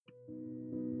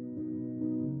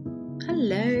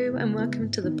Hello and welcome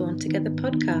to the Born Together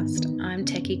podcast. I'm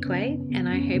Techie Quay and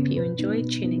I hope you enjoy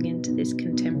tuning into this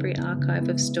contemporary archive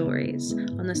of stories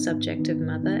on the subject of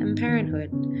mother and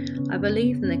parenthood. I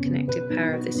believe in the connective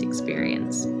power of this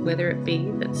experience, whether it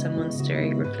be that someone's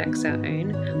story reflects our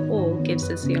own or gives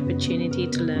us the opportunity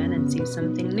to learn and see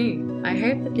something new. I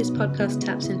hope that this podcast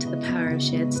taps into the power of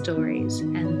shared stories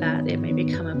and that it may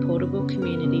become a portable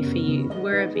community for you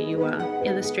wherever you are,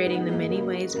 illustrating the many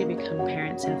ways we become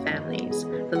parents and families,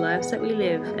 the lives that we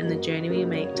live, and the journey we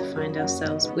make to find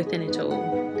ourselves within it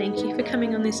all. Thank you for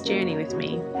coming on this journey with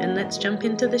me, and let's jump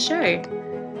into the show.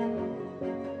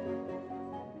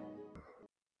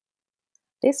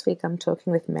 This week I'm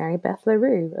talking with Mary Beth La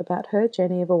Rue about her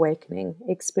journey of awakening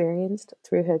experienced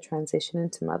through her transition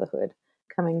into motherhood,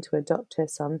 coming to adopt her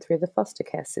son through the foster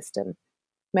care system.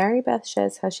 Mary Beth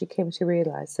shares how she came to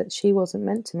realize that she wasn't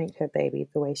meant to meet her baby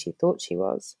the way she thought she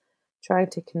was, trying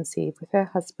to conceive with her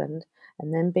husband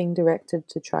and then being directed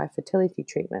to try fertility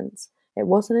treatments. It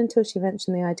wasn't until she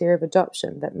mentioned the idea of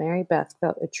adoption that Mary Beth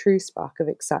felt a true spark of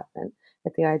excitement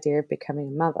at the idea of becoming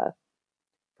a mother.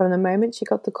 From the moment she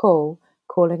got the call,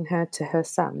 calling her to her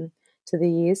son, to the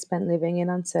years spent living in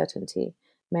uncertainty,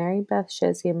 Mary Beth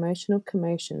shares the emotional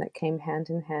commotion that came hand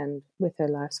in hand with her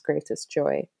life's greatest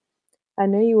joy. I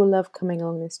know you will love coming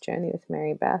along this journey with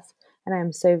Mary Beth, and I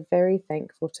am so very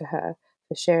thankful to her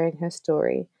for sharing her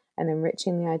story and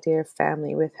enriching the idea of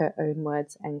family with her own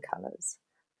words and colours.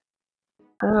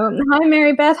 Hi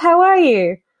Mary Beth, how are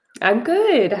you? I'm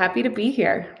good. Happy to be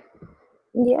here.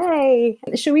 Yay.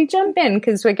 Should we jump in?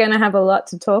 Because we're going to have a lot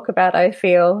to talk about, I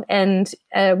feel. And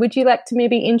would you like to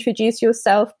maybe introduce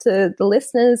yourself to the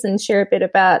listeners and share a bit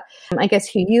about, I guess,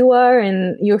 who you are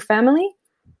and your family?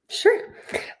 Sure.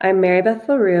 I'm Mary Beth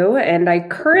La Rue, and I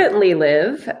currently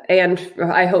live, and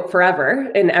I hope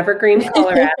forever, in Evergreen,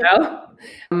 Colorado.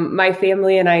 My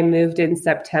family and I moved in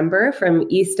September from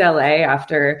East LA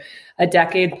after a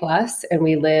decade plus, and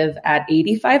we live at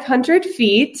 8,500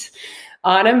 feet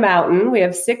on a mountain. We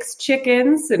have 6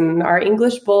 chickens and our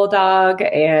English bulldog,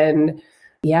 and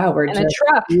yeah, we're and just a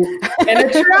truck. and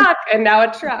a truck, and now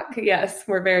a truck. Yes,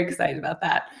 we're very excited about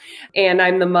that. And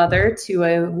I'm the mother to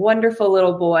a wonderful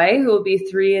little boy who will be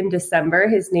 3 in December.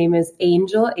 His name is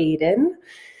Angel Aiden.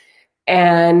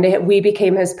 And we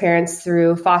became his parents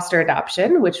through foster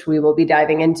adoption, which we will be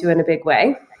diving into in a big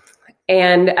way.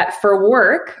 And for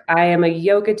work, I am a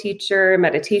yoga teacher,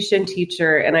 meditation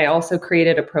teacher, and I also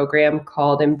created a program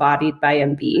called Embodied by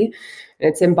MB.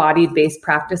 It's embodied-based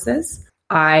practices.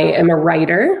 I am a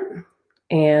writer,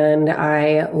 and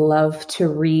I love to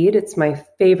read. It's my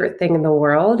favorite thing in the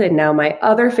world. And now my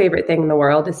other favorite thing in the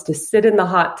world is to sit in the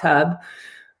hot tub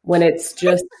when it's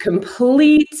just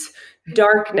complete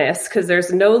darkness, because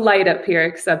there's no light up here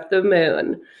except the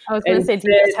moon. I was going to say, do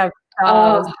you just have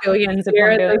billions of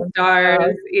stare at the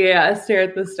stars? Yeah, stare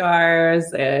at the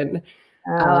stars. And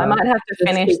I might have to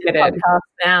finish the podcast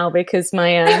now because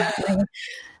my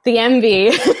the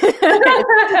envy.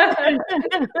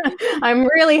 I'm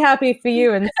really happy for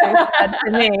you and so sad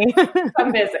for me.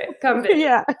 Come visit.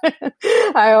 Yeah.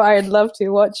 I'd love to.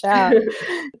 Watch out.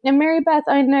 And Mary Beth,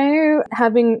 I know,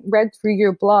 having read through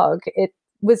your blog, it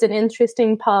was an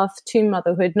interesting path to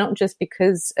motherhood, not just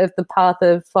because of the path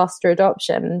of foster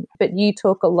adoption, but you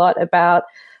talk a lot about,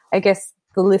 I guess,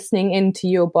 the listening into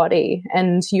your body,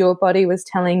 and your body was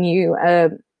telling you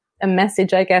a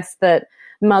message, I guess, that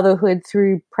motherhood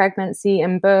through pregnancy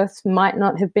and birth might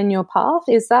not have been your path.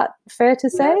 Is that fair to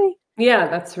say? Yeah,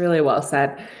 that's really well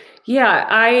said. Yeah,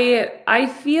 I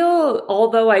feel,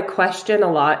 although I question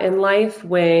a lot in life,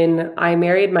 when I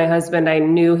married my husband, I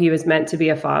knew he was meant to be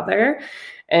a father,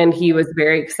 and he was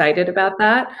very excited about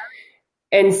that.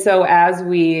 And so after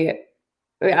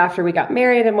we got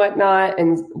married and whatnot,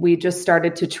 and we just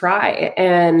started to try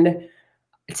and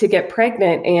to get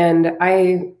pregnant, and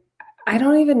I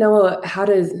don't even know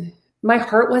my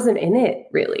heart wasn't in it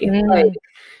really. Like,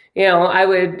 you know,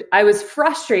 I was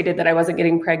frustrated that I wasn't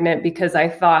getting pregnant because I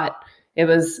thought it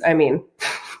was,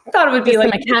 thought it would be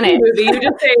like a movie. You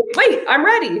just say, wait, I'm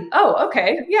ready. Oh,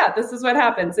 okay. Yeah, this is what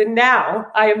happens. And now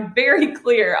I am very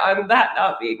clear on that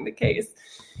not being the case.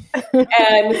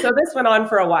 And so this went on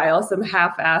for a while, some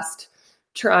half-assed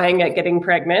trying at getting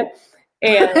pregnant.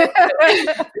 And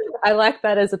I like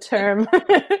that as a term.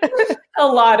 A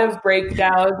lot of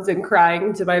breakdowns and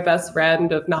crying to my best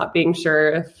friend of not being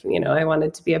sure if, I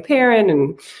wanted to be a parent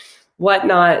and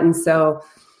whatnot. And so,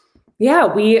 yeah,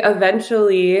 we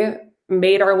eventually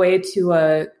made our way to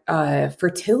a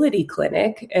fertility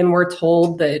clinic, and we're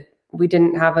told that we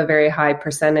didn't have a very high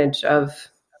percentage of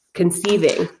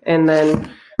conceiving. And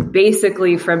then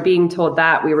basically from being told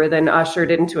that, we were then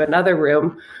ushered into another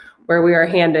room where we were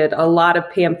handed a lot of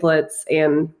pamphlets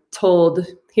and told,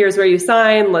 here's where you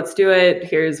sign, let's do it,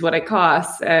 here's what it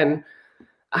costs. And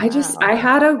I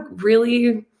had a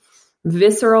really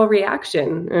visceral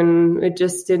reaction, and it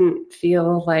just didn't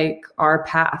feel like our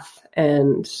path.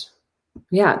 And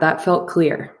yeah, that felt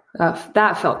clear.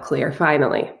 That felt clear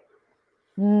finally.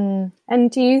 And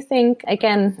do you think,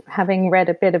 again, having read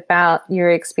a bit about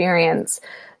your experience,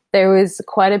 there was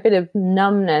quite a bit of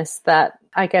numbness that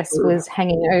I guess was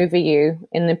hanging over you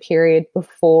in the period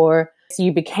before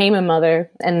you became a mother,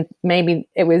 and maybe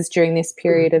it was during this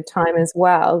period of time as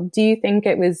well? Do you think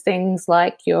it was things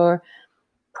like your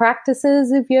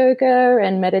practices of yoga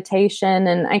and meditation?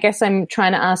 And I guess I'm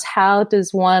trying to ask, how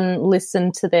does one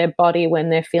listen to their body when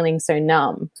they're feeling so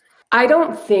numb? I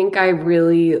don't think I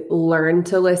really learned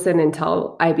to listen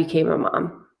until I became a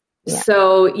mom. Yeah.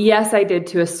 So yes, I did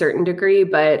to a certain degree,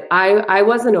 but I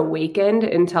wasn't awakened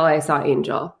until I saw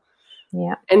Angel.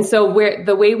 Yeah. And so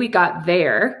the way we got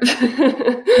there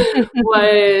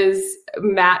was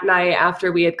Matt and I,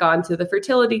 after we had gone to the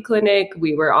fertility clinic,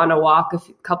 we were on a walk a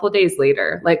couple of days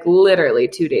later, like literally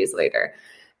 2 days later.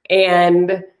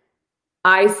 And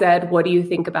I said, what do you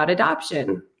think about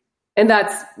adoption? And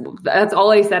that's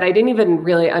all I said. I didn't even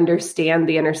really understand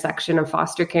the intersection of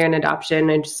foster care and adoption.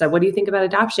 I just said, what do you think about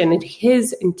adoption? And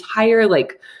his entire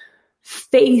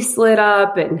face lit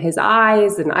up and his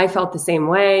eyes, and I felt the same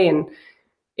way. And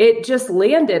it just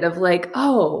landed of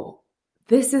oh,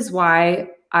 this is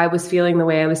why I was feeling the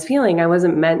way I was feeling. I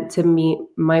wasn't meant to meet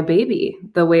my baby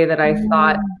the way that I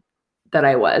thought that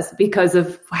I was, because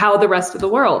of how the rest of the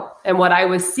world and what I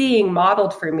was seeing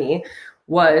modeled for me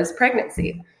was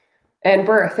pregnancy and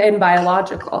birth and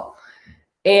biological.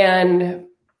 And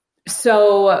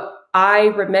so I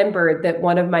remembered that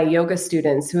one of my yoga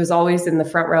students, who was always in the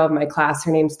front row of my class,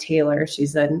 her name's Taylor,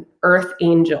 she's an earth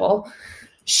angel.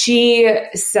 She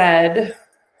said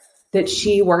that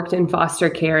she worked in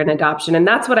foster care and adoption. And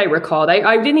that's what I recalled.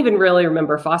 I didn't even really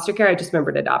remember foster care. I just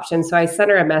remembered adoption. So I sent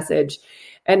her a message.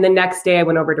 And the next day I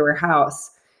went over to her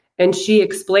house. And she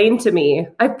explained to me,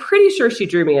 I'm pretty sure she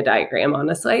drew me a diagram,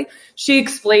 honestly. She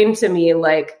explained to me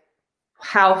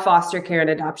how foster care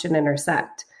and adoption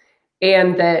intersect,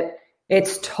 and that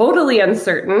it's totally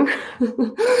uncertain.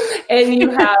 And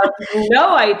you have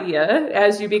no idea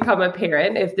as you become a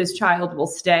parent if this child will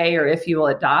stay or if you will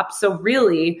adopt. So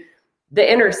really,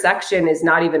 the intersection is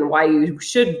not even why you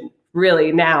should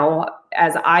really now,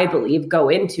 as I believe, go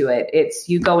into it. It's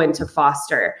you go into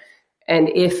foster. And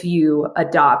if you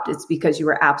adopt, it's because you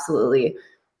were absolutely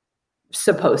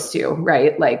supposed to,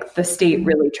 right? The state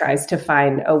really tries to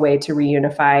find a way to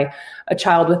reunify a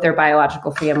child with their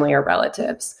biological family or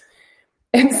relatives.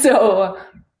 And so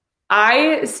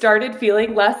I started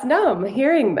feeling less numb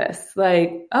hearing this,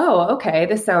 oh, okay,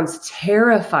 this sounds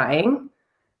terrifying.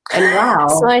 And wow.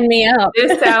 Sign me up.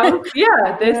 This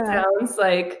sounds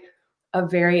like a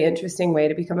very interesting way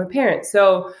to become a parent.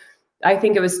 So I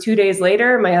think it was 2 days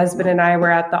later, my husband and I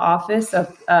were at the office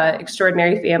of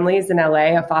Extraordinary Families in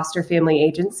LA, a foster family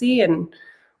agency. And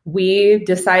we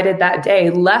decided that day,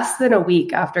 less than a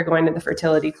week after going to the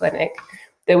fertility clinic,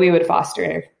 that we would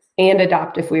foster and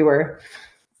adopt if we were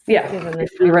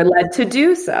led to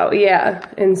do so. Yeah.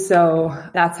 And so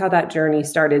that's how that journey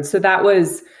started. So that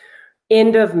was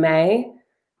end of May.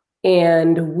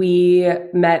 And we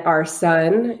met our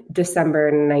son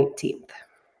December 19th.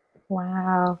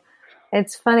 Wow.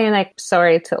 It's funny, and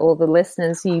sorry to all the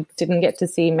listeners, you didn't get to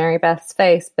see Mary Beth's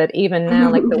face, but even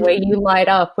now, the way you light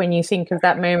up when you think of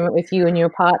that moment with you and your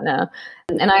partner,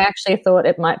 and I actually thought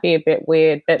it might be a bit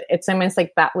weird, but it's almost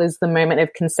like that was the moment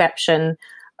of conception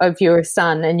of your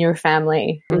son and your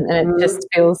family, and it just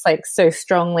feels so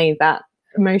strongly that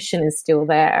emotion is still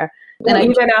there.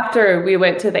 And even after we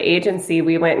went to the agency,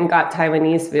 we went and got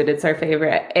Taiwanese food. It's our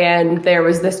favorite. And there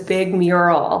was this big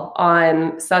mural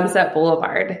on Sunset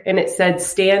Boulevard, and it said,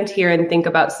 "Stand here and think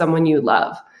about someone you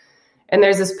love." And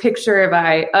there's this picture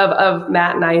of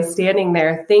Matt and I standing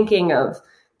there thinking of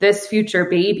this future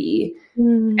baby.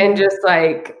 And just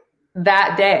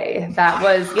that day, that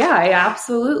was, I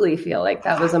absolutely feel like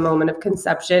that was a moment of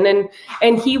conception.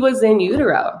 And he was in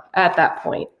utero at that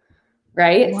point.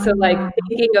 Right. Wow. So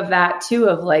thinking of that too,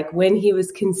 of when he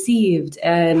was conceived,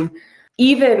 and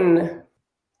even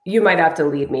you might have to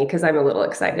lead me because I'm a little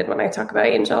excited when I talk about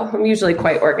Angel. I'm usually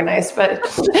quite organized, but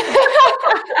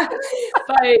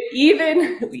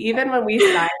even when we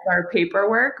signed our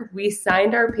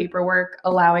paperwork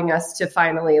allowing us to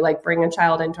finally bring a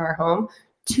child into our home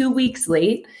 2 weeks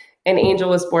late, and Angel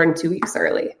was born 2 weeks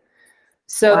early.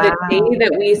 So the day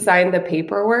that we signed the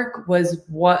paperwork was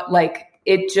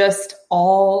it just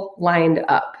all lined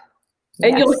up.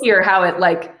 And you'll hear how it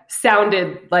like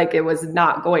sounded like it was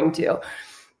not going to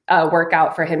work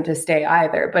out for him to stay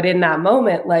either. But in that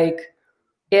moment, like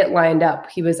it lined up.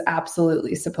 He was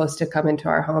absolutely supposed to come into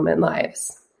our home and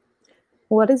lives.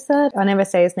 What is that? I never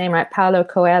say his name right. Paulo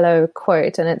Coelho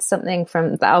quote, and it's something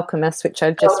from The Alchemist, which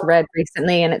I just read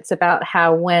recently, and it's about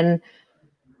how when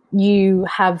you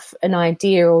have an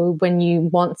idea or when you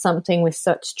want something with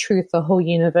such truth, the whole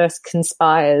universe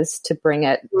conspires to bring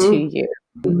it to you.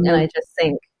 And I just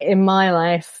think in my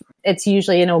life, it's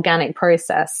usually an organic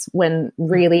process when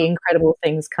really incredible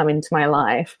things come into my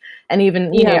life. And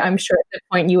even, you know, I'm sure at the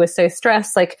point you were so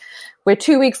stressed, like we're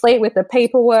 2 weeks late with the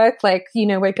paperwork, like, you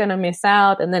know, we're going to miss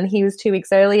out. And then he was 2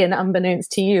 weeks early, and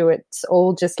unbeknownst to you, it's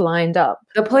all just lined up.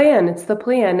 It's the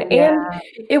plan. Yeah. And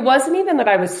it wasn't even that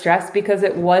I was stressed, because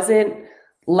it wasn't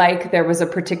like there was a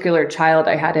particular child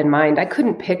I had in mind. I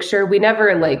couldn't picture. We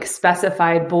never like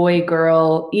specified boy,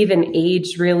 girl, even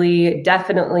age, really,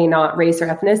 definitely not race or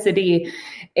ethnicity.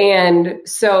 And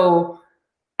so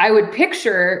I would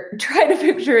try to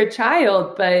picture a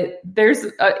child, but there's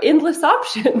endless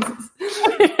options.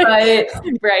 But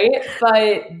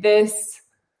this,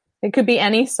 it could be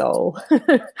any soul.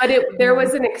 But there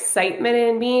was an excitement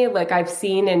in me, like I've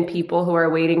seen in people who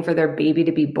are waiting for their baby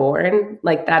to be born,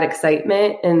 like that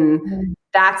excitement. And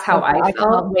that's how I felt. I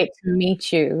can't wait to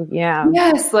meet you. Yeah.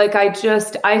 Yes. Like I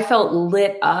felt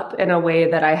lit up in a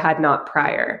way that I had not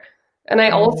prior. And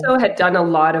I also had done a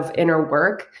lot of inner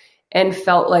work and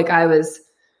felt like I was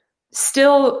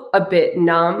still a bit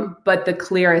numb, but the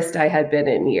clearest I had been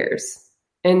in years.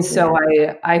 And so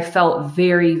I felt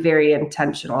very, very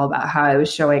intentional about how I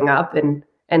was showing up and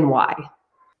why.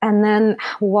 And then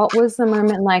what was the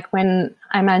moment like when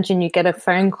I imagine you get a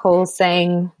phone call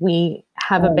saying, we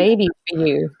have a baby for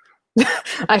you?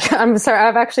 I'm sorry,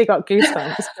 I've actually got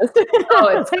goosebumps.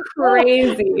 It's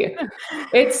crazy.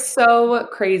 It's so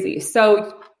crazy.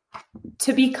 So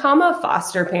to become a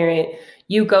foster parent,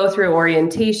 you go through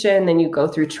orientation, then you go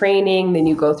through training, then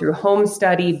you go through home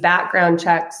study, background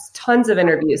checks, tons of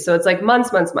interviews. So it's like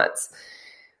months.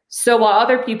 So while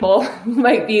other people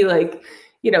might be like,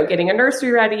 you know, getting a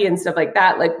nursery ready and stuff like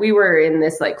that, like we were in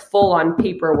this like full on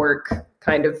paperwork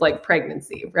kind of like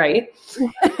pregnancy, right?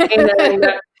 And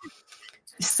then,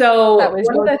 so that was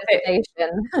your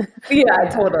gestation. Yeah,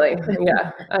 totally.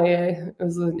 Yeah, it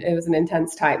was an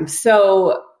intense time.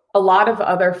 So a lot of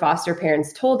other foster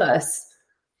parents told us,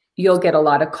 you'll get a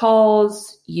lot of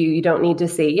calls. You don't need to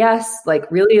say yes,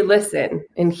 like really listen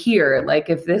and hear. Like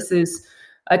if this is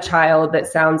a child that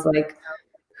sounds like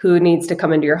who needs to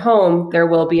come into your home, there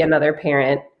will be another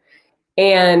parent.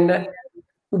 And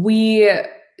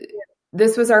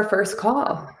this was our first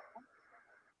call.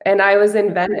 And I was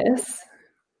in Venice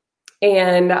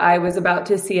and I was about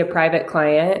to see a private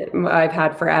client I've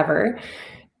had forever.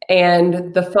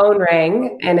 And the phone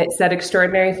rang and it said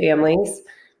Extraordinary Families.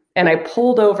 And I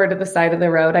pulled over to the side of the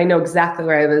road. I know exactly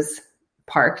where I was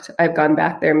parked. I've gone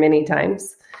back there many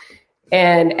times.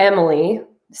 And Emily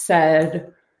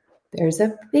said, there's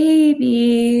a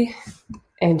baby.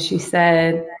 And she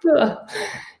said,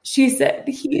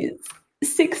 he's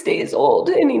 6 days old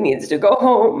and he needs to go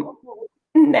home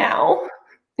now.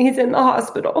 He's in the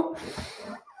hospital.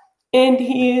 And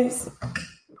he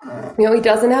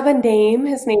doesn't have a name.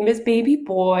 His name is Baby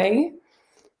Boy.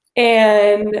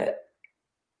 And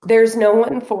there's no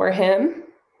one for him.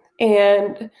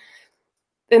 And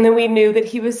then we knew that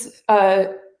he was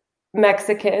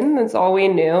Mexican. That's all we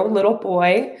knew. Little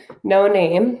boy, no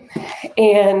name.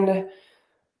 And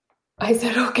I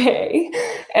said, okay.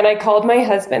 And I called my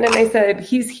husband and I said,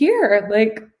 he's here.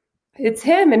 Like, it's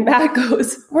him. And Matt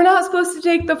goes, we're not supposed to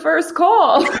take the first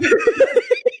call.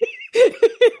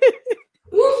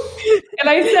 And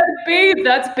I said, babe,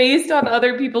 that's based on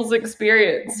other people's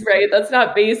experience, right? That's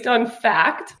not based on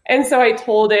fact. And so I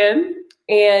told him,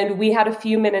 and we had a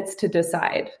few minutes to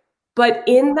decide. But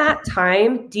in that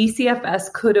time,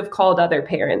 DCFS could have called other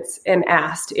parents and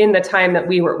asked in the time that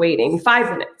we were waiting, 5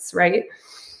 minutes, right?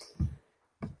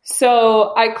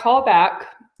 So I call back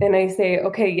and I say,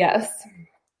 okay, yes.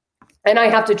 And I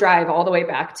have to drive all the way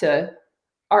back to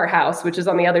our house, which is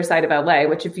on the other side of LA,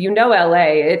 which if you know LA,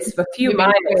 it's a few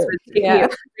miles, it's taking a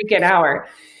freaking hour.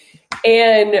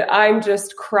 And I'm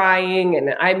just crying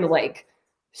and I'm like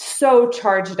so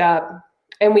charged up.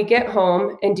 And we get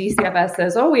home and DCFS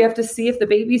says, oh, we have to see if the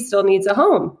baby still needs a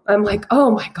home. I'm like,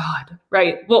 oh my God,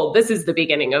 right? Well, this is the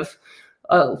beginning of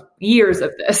years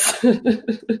of this,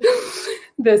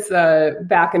 this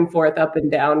back and forth, up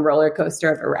and down roller coaster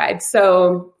of a ride.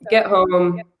 So get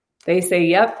home. They say,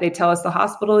 yep. They tell us the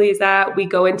hospital he's at. We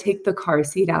go and take the car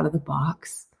seat out of the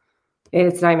box.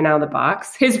 It's not even out of the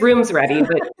box. His room's ready,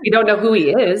 but we don't know who he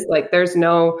is. Like there's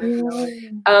no,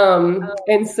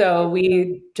 and so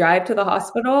we drive to the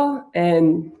hospital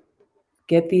and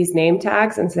get these name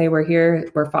tags and say,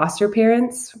 we're foster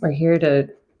parents. We're here to,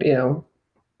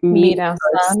 meet our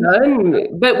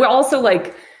son. But we're also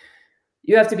like,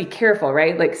 you have to be careful,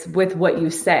 right? Like with what you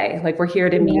say, like we're here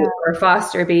to meet our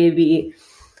foster baby.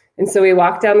 And so we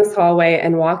walk down this hallway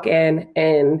and walk in,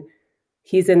 and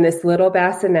he's in this little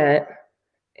bassinet.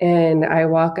 And I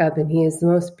walk up, and he is the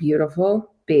most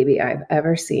beautiful baby I've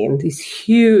ever seen. These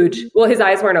huge, well, his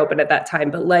eyes weren't open at that time,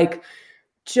 but like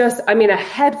a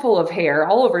head full of hair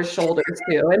all over his shoulders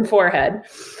too, and forehead.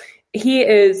 He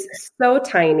is so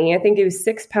tiny. I think he was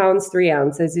 6 pounds, 3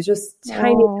 ounces. He's just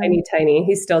tiny.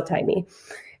 He's still tiny.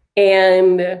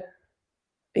 And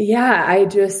yeah, I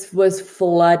just was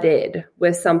flooded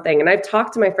with something. And I've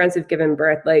talked to my friends who've given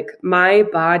birth, like my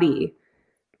body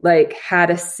like had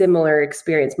a similar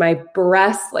experience. My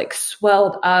breasts like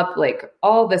swelled up, like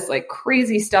all this like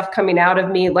crazy stuff coming out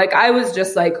of me. Like I was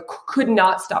just like, could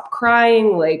not stop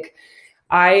crying. Like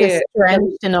just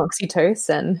drenched in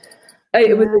oxytocin.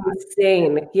 It was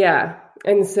insane. Yeah.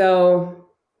 And so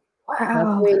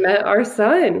we met our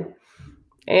son,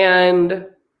 and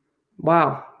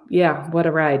wow. Yeah. What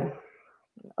a ride.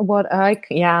 I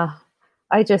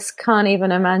just can't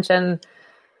even imagine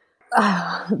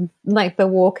like the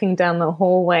walking down the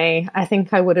hallway. I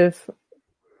think I would have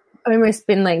almost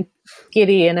been like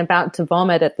giddy and about to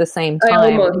vomit at the same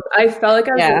time. I felt like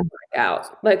I was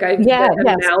out. Like I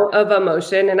amount of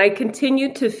emotion, and I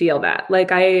continued to feel that.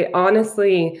 Like I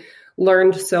honestly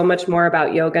learned so much more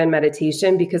about yoga and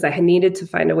meditation because I needed to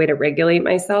find a way to regulate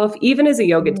myself. Even as a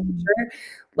yoga teacher,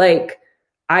 like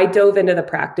I dove into the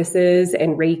practices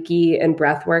and Reiki and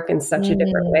breath work in such a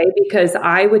different way, because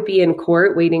I would be in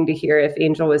court waiting to hear if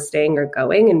Angel was staying or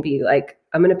going and be like,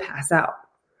 I'm going to pass out.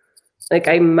 Like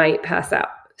I might pass out.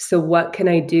 So what can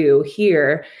I do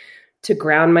here to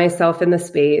ground myself in the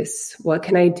space? What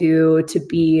can I do to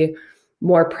be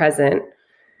more present?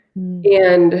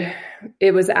 And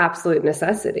it was absolute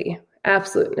necessity.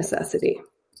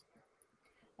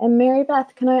 And Mary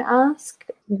Beth, can I ask,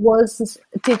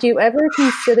 did you ever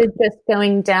consider just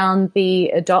going down the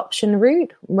adoption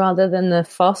route rather than the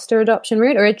foster adoption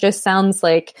route? Or it just sounds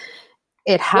like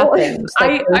it happened?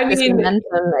 I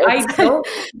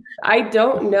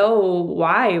don't know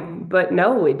why, but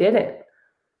no, we didn't.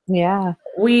 Yeah.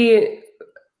 When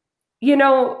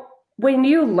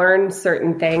you learn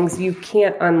certain things, you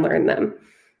can't unlearn them.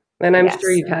 And I'm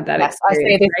sure you've had that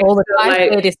experience. I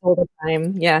say this all the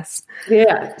time. Yes.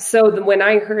 Yeah. So when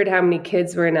I heard how many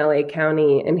kids were in LA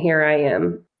County, and here I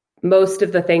am, most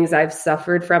of the things I've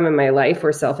suffered from in my life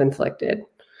were self-inflicted.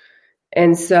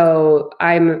 And so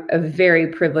I'm a very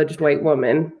privileged white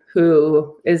woman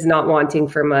who is not wanting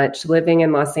for much, living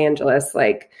in Los Angeles.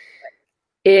 Like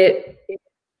I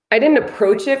didn't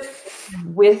approach it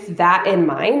with that in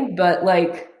mind, but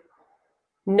like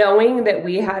knowing that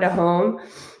we had a home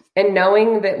and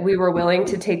knowing that we were willing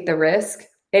to take the risk,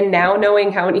 and now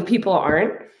knowing how many people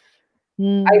aren't,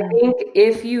 I think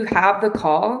if you have the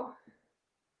call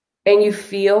and you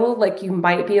feel like you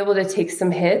might be able to take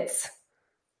some hits,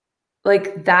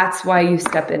 like that's why you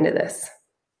step into this.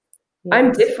 Yes.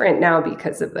 I'm different now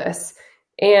because of this,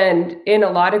 and in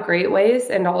a lot of great ways.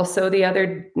 And also the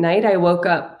other night I woke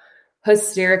up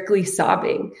hysterically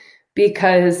sobbing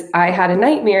because I had a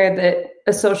nightmare that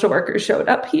a social worker showed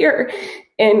up here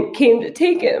and came to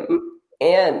take him,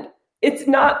 and it's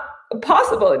not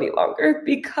possible any longer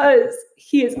because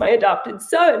he is my adopted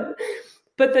son,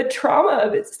 but the trauma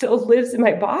of it still lives in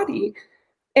my body.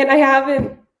 And I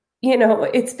haven't,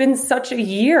 it's been such a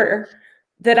year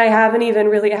that I haven't even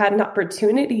really had an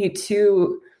opportunity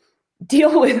to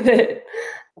deal with it.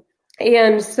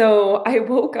 And so I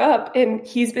woke up, and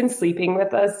he's been sleeping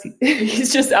with us.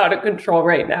 He's just out of control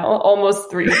right now, almost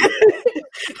 3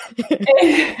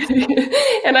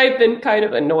 and I've been kind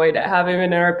of annoyed at having him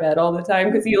in our bed all the time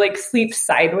because he like sleeps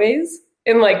sideways,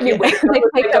 and like you wake up with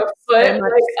like a foot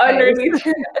like underneath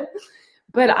your head.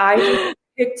 But I just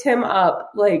picked him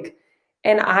up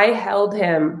and I held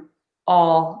him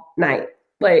all night,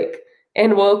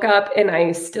 and woke up, and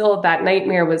that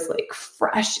nightmare was like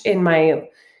fresh in my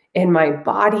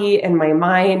body and my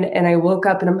mind. And I woke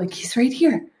up, and I'm like, he's right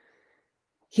here.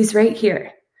 He's right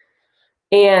here.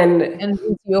 And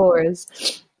he's yours.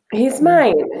 He's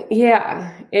mine.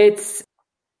 Yeah.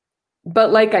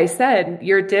 But like I said,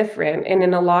 you're different. And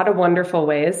in a lot of wonderful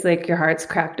ways, like your heart's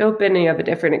cracked open and you have a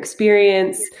different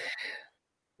experience.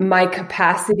 My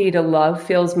capacity to love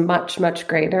feels much, much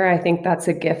greater. I think that's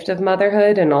a gift of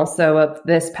motherhood, and also of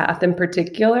this path in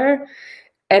particular.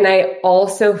 And I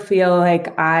also feel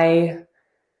like I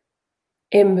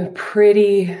am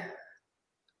pretty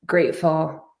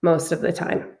grateful most of the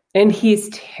time. And he's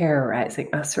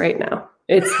terrorizing us right now.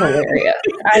 It's hilarious.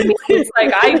 I mean, it's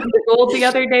like I Googled the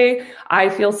other day, I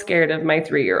feel scared of my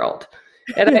 3-year-old.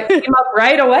 And it came up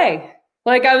right away.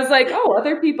 Like, I was like, oh,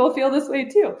 other people feel this way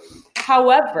too.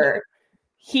 However,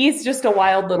 he's just a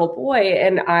wild little boy.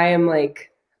 And I am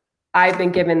like, I've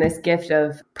been given this gift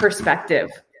of perspective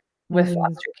with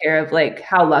foster care of like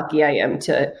how lucky I am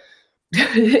to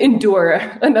endure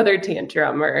another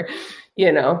tantrum or,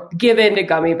 you know, give in to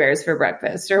gummy bears for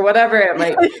breakfast or whatever it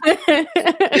might be.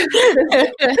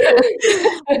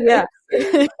 Yeah.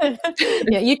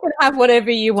 Yeah, you can have whatever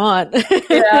you want.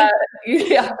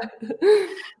 Yeah.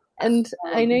 And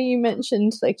I know you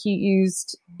mentioned like you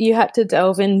had to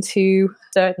delve into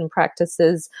certain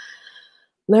practices,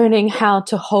 learning how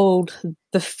to hold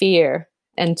the fear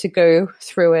and to go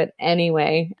through it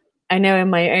anyway. I know in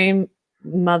my own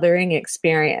mothering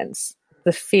experience,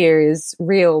 the fear is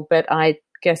real, but I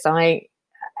guess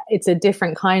it's a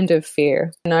different kind of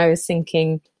fear. And I was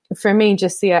thinking, for me,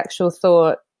 just the actual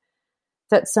thought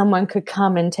that someone could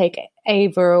come and take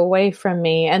Ava away from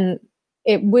me, and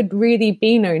it would really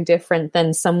be no different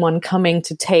than someone coming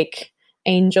to take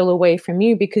Angel away from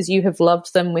you because you have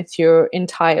loved them with your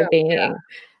entire being. Yeah.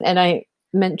 And I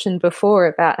mentioned before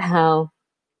about how,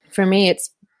 for me, it's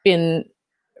been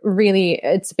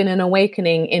an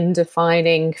awakening in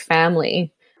defining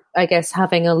family. I guess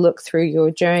having a look through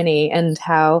your journey and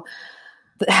how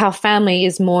family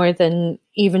is more than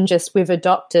even just we've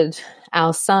adopted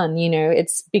our son, you know,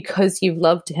 it's because you've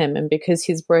loved him and because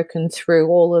he's broken through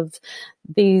all of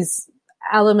these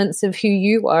elements of who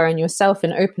you are and yourself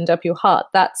and opened up your heart.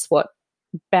 That's what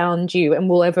bound you and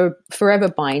will forever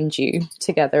bind you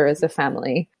together as a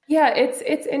family. Yeah, it's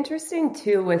interesting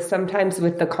too with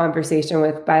the conversation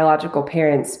with biological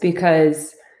parents,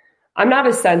 because I'm not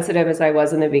as sensitive as I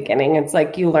was in the beginning. It's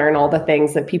like you learn all the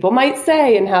things that people might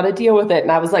say and how to deal with it.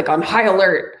 And I was like on high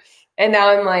alert. And now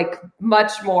I'm like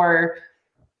much more,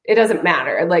 it doesn't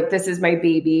matter. Like, this is my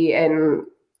baby. And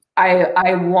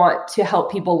I want to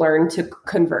help people learn to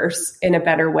converse in a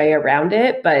better way around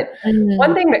it. But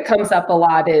one thing that comes up a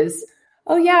lot is,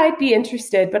 oh yeah, I'd be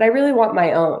interested, but I really want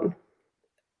my own.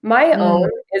 My own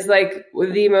is like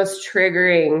the most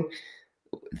triggering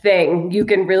thing you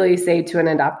can really say to an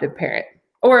adoptive parent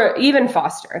or even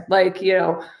foster. Like, you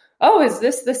know, oh, is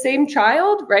this the same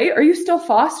child, right? Are you still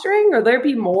fostering? Or there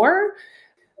be more?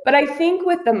 But I think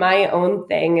with the my own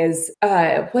thing is,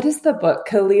 what is the book?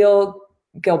 Khalil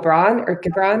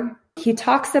Gibran? He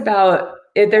talks about,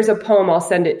 there's a poem, I'll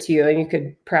send it to you and you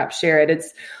could perhaps share it.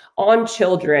 It's on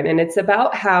children. And it's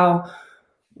about how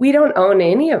we don't own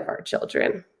any of our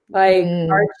children. Like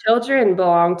our children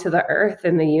belong to the earth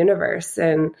and the universe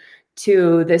and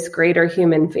to this greater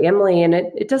human family. And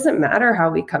it doesn't matter how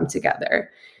we come together.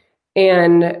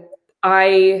 And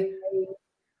my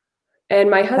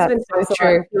husband's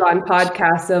also on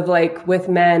podcasts of like with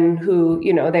men who,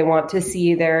 you know, they want to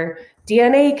see their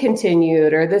DNA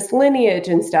continued or this lineage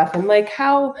and stuff. And like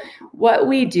what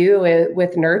we do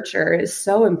with nurture is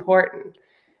so important,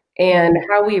 and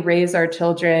how we raise our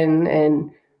children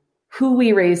and who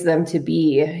we raise them to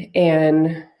be.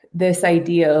 And this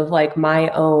idea of like my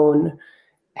own,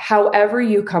 however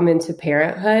you come into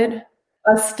parenthood,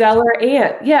 a stellar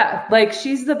aunt. Yeah. Like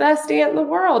she's the best aunt in the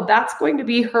world. That's going to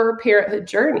be her parenthood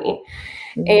journey.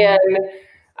 And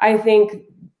I think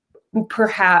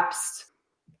perhaps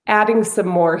adding some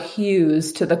more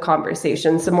hues to the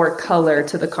conversation, some more color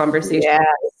to the conversation. Yes.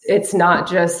 It's not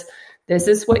just, this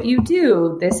is what you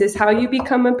do, this is how you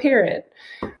become a parent,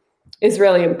 is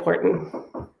really important.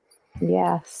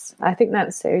 Yes, I think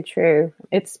that's so true.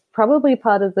 It's probably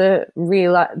part of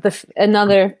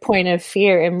another point of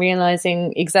fear in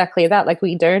realizing exactly that. Like,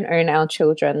 we don't own our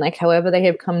children. Like, however they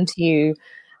have come to you,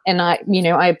 and I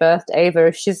birthed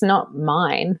Ava. She's not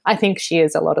mine. I think she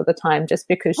is a lot of the time, just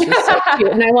because she's so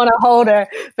cute and I want to hold her.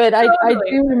 But totally. I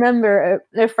do remember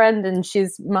a friend, and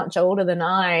she's much older than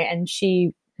I, and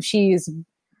she's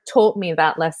taught me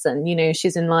that lesson. You know,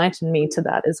 she's enlightened me to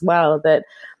that as well, that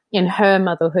in her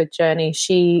motherhood journey,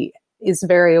 she is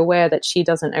very aware that she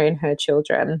doesn't own her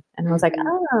children. And I was like,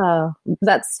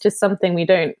 that's just something we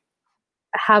don't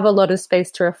have a lot of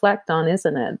space to reflect on,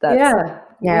 isn't it? Yeah,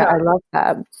 I love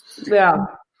that. Yeah.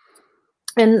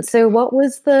 And so what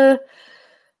was the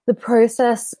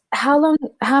process? How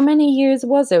many years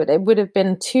was it? It would have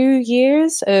been 2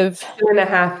 years of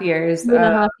 2.5 years.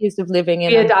 2.5 years of living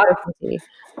in uncertainty.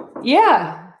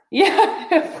 Yeah. Yeah,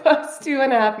 it was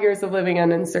 2.5 years of living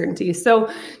in uncertainty.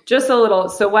 So just a little.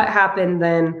 So what happened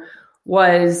then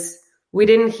was We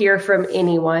didn't hear from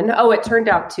anyone. Oh, it turned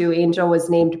out too, Angel was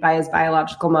named by his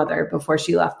biological mother before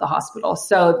she left the hospital.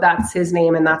 So that's his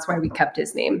name, and that's why we kept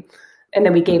his name. And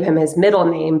then we gave him his middle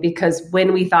name because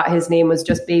when we thought his name was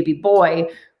just baby boy,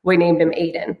 we named him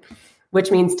Aiden,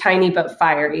 which means tiny but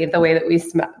fiery, the way that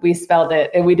we spelled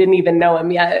it. And we didn't even know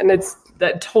him yet. And it's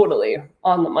totally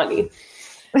on the money.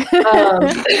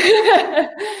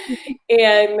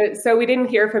 And so we didn't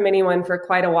hear from anyone for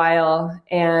quite a while.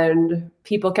 And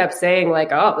people kept saying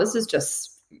like, oh, this is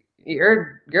just,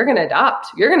 you're going to adopt.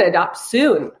 You're going to adopt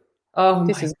soon. Oh,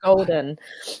 this is golden.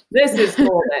 This is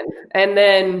golden. And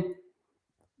then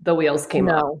the wheels came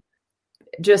up.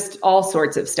 Just all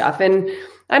sorts of stuff. And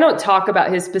I don't talk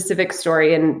about his specific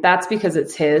story, and that's because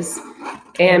it's his.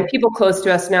 And people close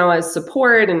to us know as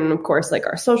support, and of course, like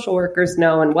our social workers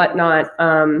know and whatnot.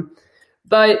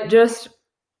 But just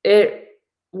it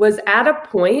was at a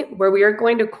point where we were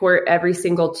going to court every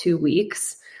single 2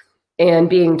 weeks and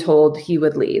being told he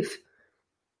would leave.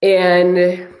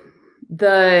 And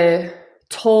the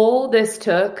toll this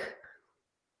took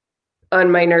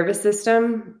on my nervous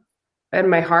system and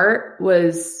my heart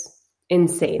was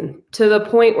insane, to the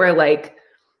point where like,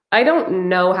 I don't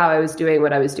know how I was doing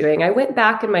what I was doing. I went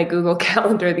back in my Google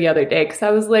Calendar the other day because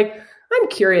I was like, I'm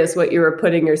curious what you were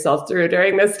putting yourself through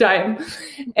during this time.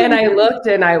 And I looked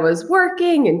and I was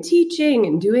working and teaching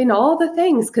and doing all the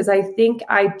things because I think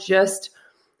I just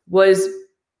was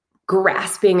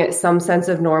grasping at some sense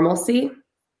of normalcy.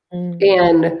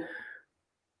 And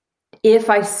if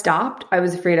I stopped, I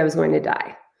was afraid I was going to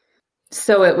die.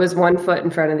 So it was one foot in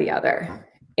front of the other.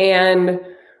 And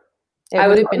it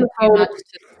would have been too much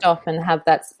to stop and have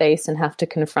that space and have to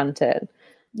confront it.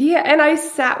 Yeah. And I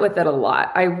sat with it a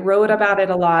lot. I wrote about it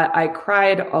a lot. I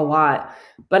cried a lot,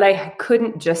 but I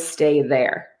couldn't just stay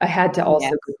there. I had to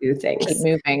also do things. Keep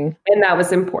moving. And that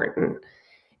was important.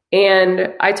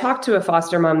 And I talked to a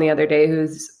foster mom the other day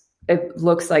it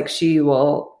looks like she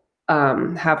will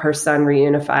have her son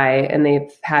reunify, and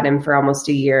they've had him for almost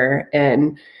a year.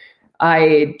 And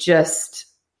I just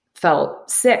felt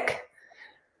sick.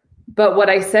 But what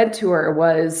I said to her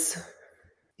was,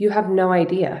 you have no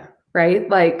idea, right?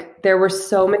 Like there were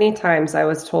so many times I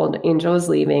was told Angel was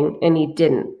leaving and he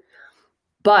didn't.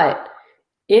 But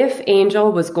if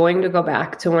Angel was going to go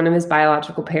back to one of his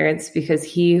biological parents because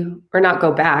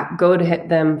go to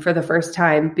them for the first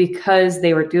time because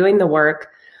they were doing the work,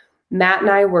 Matt and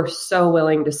I were so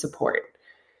willing to support.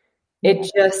 It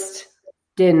just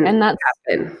didn't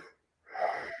happen.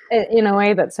 In a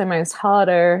way that's almost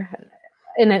harder.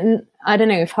 And I don't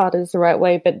know if hard is the right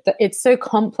way, but it's so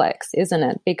complex, isn't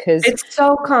it? Because it's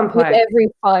so complex. With every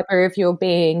fiber of your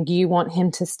being, you want him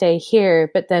to stay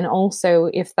here. But then also,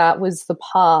 if that was the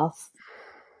path,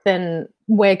 then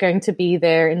we're going to be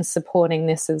there in supporting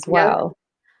this as well.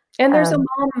 And there's a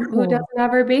mom who doesn't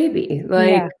have her baby,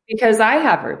 because I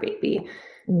have her baby.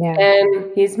 Yeah.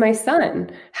 And he's my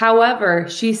son. However,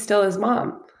 she's still his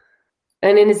mom.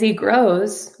 And as he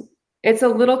grows, it's a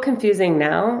little confusing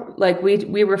now. Like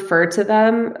we refer to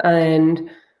them and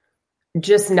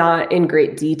just not in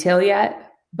great detail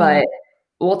yet, but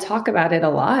we'll talk about it a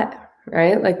lot,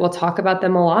 right? Like we'll talk about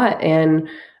them a lot. And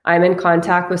I'm in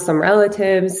contact with some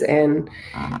relatives, and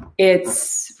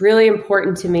it's really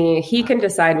important to me. He can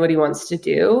decide what he wants to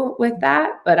do with that,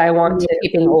 but I want to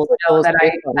know that I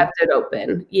kept it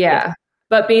open. Yeah.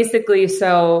 But basically,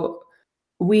 so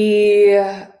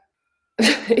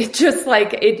it just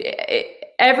like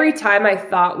every time I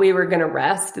thought we were going to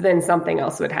rest, then something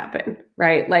else would happen,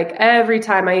 right? Like every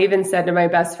time I even said to my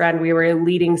best friend, we were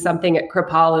leading something at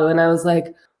Kripalu, and I was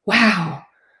like, wow,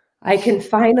 I can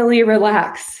finally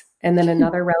relax. And then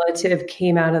another relative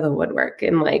came out of the woodwork,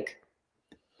 and like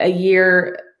a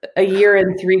year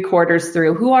and 3/4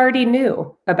 through, who already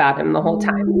knew about him the whole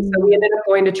time. So we ended up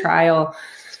going to trial.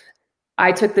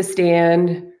 I took the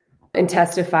stand and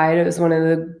testified. It was one of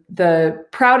the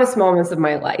proudest moments of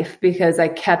my life because I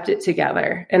kept it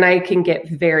together, and I can get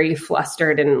very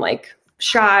flustered and like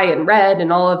shy and red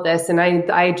and all of this. And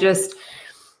I just,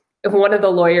 one of the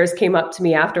lawyers came up to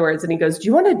me afterwards and he goes, "Do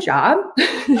you want a job?"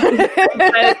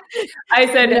 I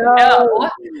said, no,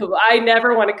 I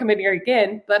never want to come in here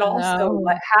again. But also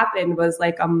what happened was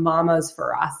like a mama's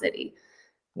ferocity.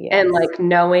 Yes. And like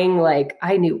knowing, like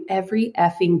I knew every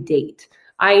effing date.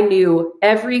 I knew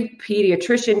every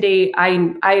pediatrician date.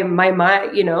 My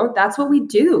mind, that's what we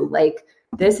do. Like,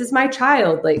 this is my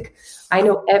child. Like, I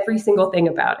know every single thing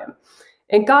about him.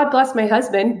 And God bless my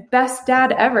husband, best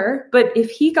dad ever. But if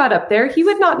he got up there, he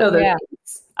would not know those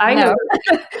things. I No.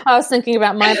 know. I was thinking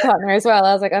about my partner as well.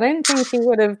 I was like, I don't think he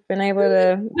would have been able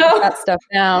to No. put that stuff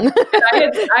down.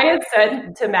 I had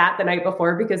said to Matt the night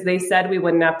before, because they said we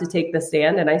wouldn't have to take the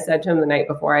stand. And I said to him the night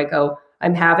before, I go,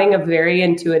 I'm having a very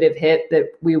intuitive hit that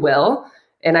we will,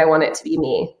 and I want it to be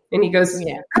me. And he goes,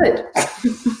 Yeah. Good.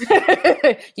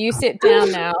 You sit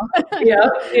down now.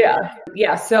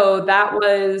 Yeah. So that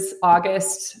was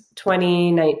August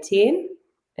 2019,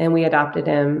 and we adopted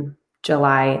him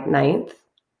July 9th,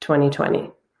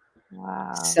 2020.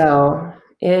 Wow. So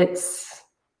it's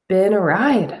been a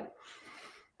ride.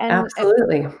 And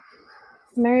absolutely.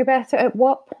 Mary Beth, at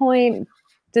what point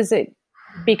does it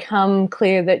become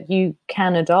clear that you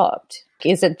can adopt?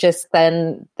 Is it just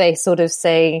then they sort of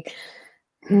say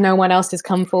no one else has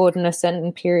come forward in a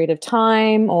certain period of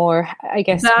time? Or I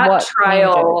guess that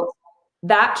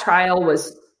trial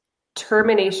was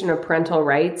termination of parental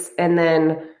rights, and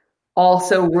then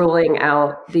also ruling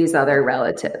out these other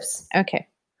relatives. Okay.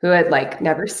 Who had like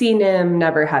never seen him,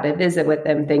 never had a visit with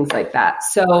him, things like that.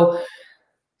 So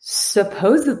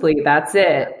supposedly that's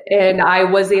it. And I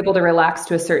was able to relax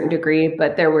to a certain degree,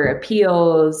 but there were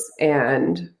appeals,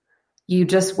 and you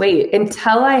just wait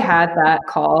until I had that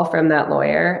call from that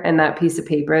lawyer and that piece of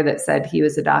paper that said he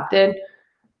was adopted.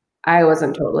 I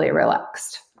wasn't totally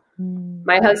relaxed.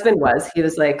 My husband was. He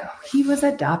was like, he was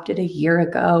adopted a year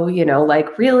ago,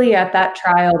 like really at that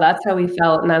trial, that's how he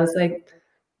felt. And I was like,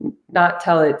 not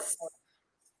till it's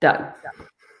done.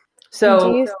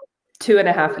 So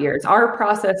 2.5 years. Our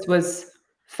process was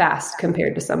fast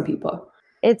compared to some people.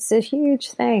 It's a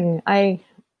huge thing. I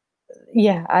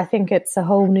think it's a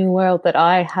whole new world that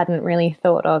I hadn't really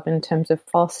thought of in terms of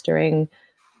fostering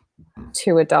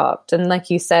to adopt. And like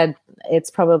you said,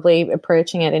 it's probably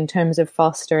approaching it in terms of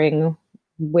fostering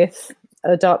with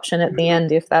adoption at the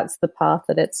end, if that's the path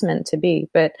that it's meant to be.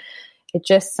 But it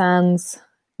just sounds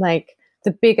like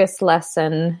the biggest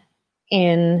lesson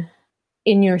in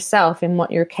yourself, in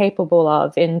what you're capable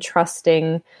of, in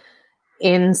trusting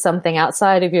in something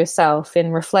outside of yourself,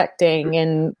 in reflecting,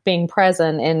 in being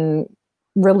present, in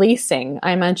releasing.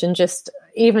 I imagine just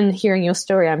even hearing your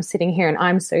story, I'm sitting here and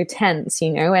I'm so tense,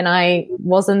 and I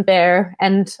wasn't there,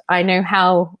 and I know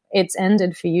how it's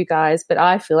ended for you guys, but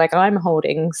I feel like I'm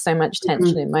holding so much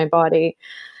tension in my body.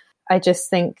 I just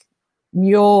think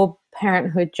your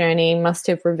parenthood journey must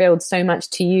have revealed so much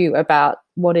to you about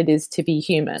what it is to be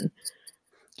human.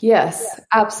 Yes,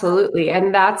 absolutely.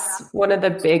 And that's one of the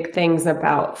big things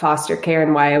about foster care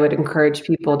and why I would encourage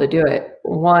people to do it.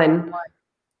 One,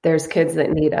 there's kids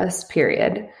that need us,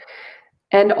 period.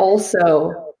 And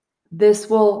also, this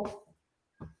will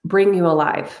bring you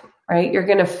alive, right? You're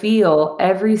going to feel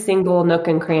every single nook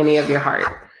and cranny of your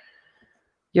heart.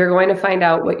 You're going to find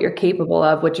out what you're capable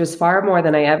of, which is far more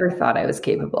than I ever thought I was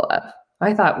capable of.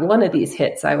 I thought one of these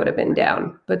hits I would have been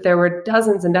down, but there were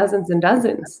dozens and dozens and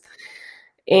dozens.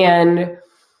 And,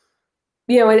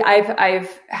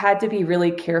 I've had to be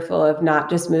really careful of not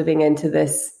just moving into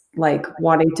this, like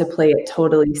wanting to play it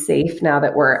totally safe now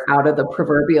that we're out of the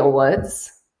proverbial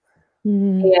woods,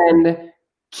 and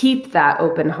keep that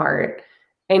open heart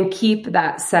and keep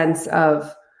that sense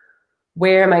of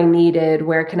where am I needed?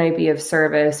 Where can I be of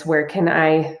service? Where can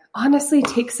I honestly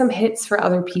take some hits for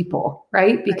other people,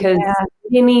 right? Because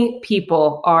many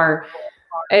people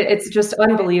it's just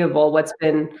unbelievable what's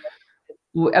been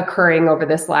occurring over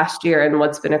this last year and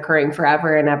what's been occurring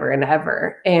forever and ever and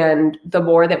ever. And the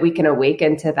more that we can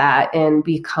awaken to that and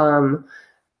become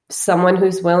someone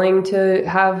who's willing to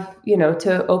have,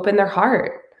 to open their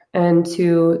heart and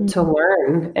to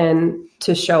learn and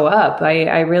to show up.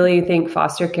 I really think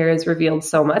foster care has revealed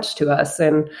so much to us.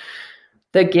 And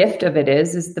the gift of it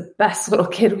is the best little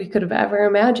kid we could have ever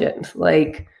imagined.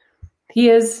 Like, he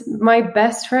is my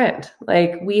best friend.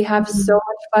 Like, we have so much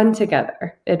fun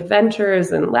together,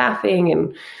 adventures and laughing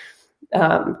and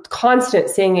constant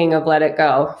singing of Let It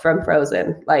Go from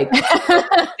Frozen. Like,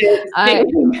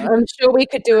 I'm sure we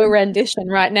could do a rendition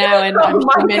right now, and I'm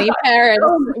sure many parents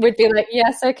would be like,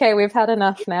 yes, okay, we've had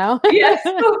enough now. Yes.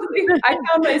 I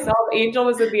found myself, Angel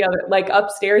was at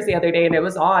upstairs the other day, and it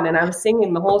was on, and I was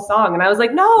singing the whole song, and I was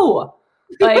like, no,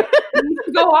 like, you need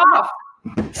to go off.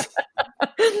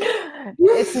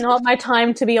 It's not my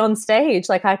time to be on stage.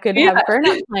 Like, I could have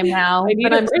grown-up time now,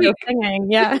 but I'm still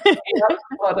singing. Yeah.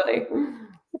 Totally.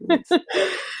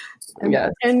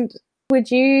 And would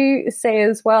you say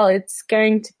as well, it's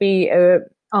going to be a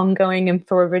ongoing and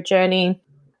forever journey?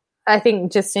 I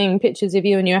think just seeing pictures of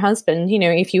you and your husband,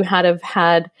 if you had have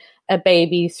had a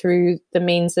baby through the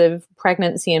means of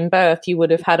pregnancy and birth, you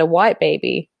would have had a white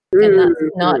baby. And that's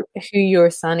not who your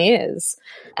son is.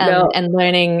 And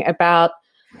learning about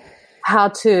how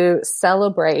to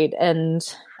celebrate and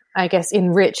I guess,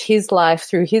 enrich his life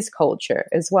through his culture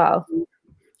as well.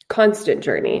 Constant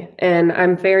journey. And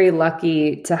I'm very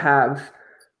lucky to have,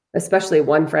 especially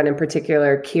one friend in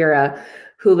particular, Kira,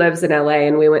 who lives in LA,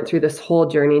 and we went through this whole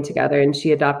journey together, and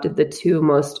she adopted the two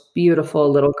most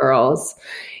beautiful little girls.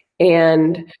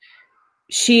 And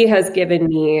she has given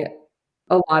me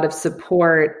a lot of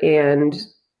support. And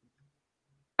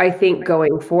I think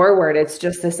going forward, it's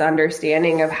just this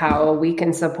understanding of how we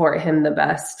can support him the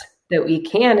best that we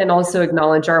can, and also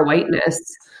acknowledge our whiteness.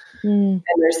 And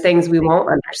there's things we won't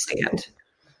understand.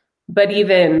 But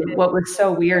even what was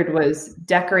so weird was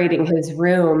decorating his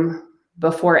room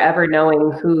before ever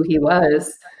knowing who he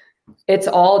was. It's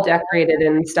all decorated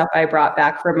in stuff I brought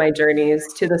back from my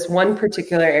journeys to this one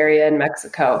particular area in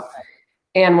Mexico.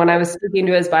 And when I was speaking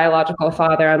to his biological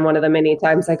father on one of the many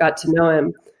times I got to know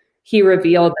him, he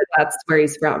revealed that that's where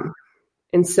he's from.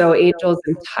 And so Angel's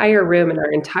entire room and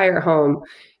our entire home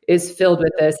is filled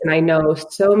with this. And I know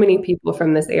so many people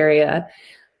from this area.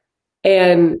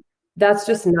 And that's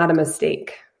just not a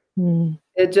mistake.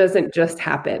 It doesn't just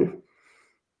happen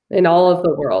in all of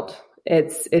the world.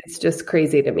 It's just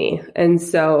crazy to me. And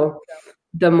so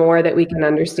the more that we can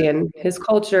understand his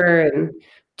culture and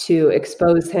to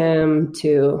expose him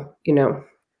to,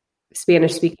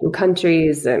 Spanish speaking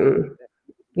countries and,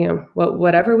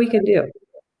 whatever we can do.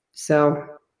 So,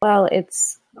 well,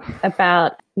 it's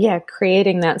about,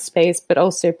 creating that space, but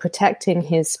also protecting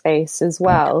his space as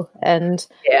well. And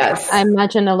yes, I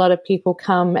imagine a lot of people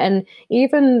come, and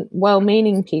even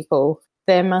well-meaning people,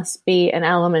 there must be an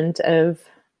element of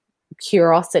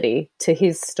curiosity to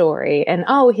his story. And,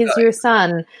 here's your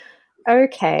son.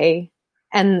 Okay.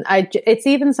 And it's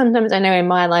even sometimes, I know in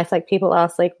my life, like people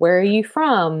ask, like, where are you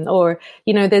from? Or,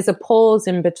 there's a pause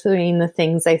in between the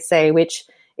things they say, which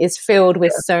is filled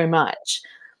with so much.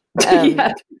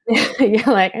 You're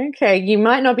like, okay, you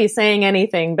might not be saying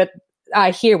anything, but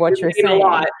I hear what you're saying. A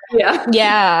lot.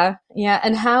 Yeah.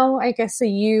 And how, I guess, are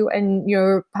you and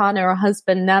your partner or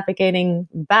husband navigating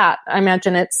that? I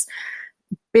imagine it's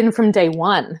been from day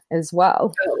one as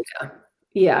well. Oh,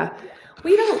 yeah.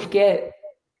 We don't get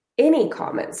any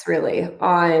comments really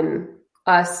on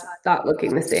us not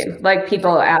looking the same, like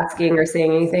people asking or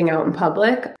saying anything out in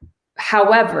public.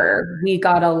 However, we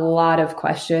got a lot of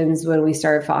questions when we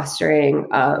started fostering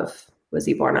of, was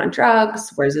he born on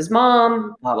drugs? Where's his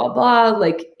mom? Blah, blah, blah.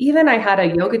 Like, even I had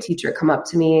a yoga teacher come up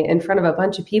to me in front of a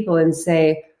bunch of people and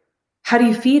say, how do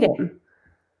you feed him?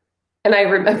 And I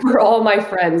remember all my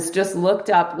friends just looked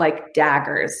up like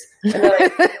daggers. And,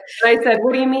 and I said,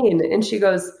 what do you mean? And she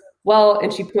goes, well,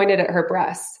 and she pointed at her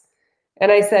breasts.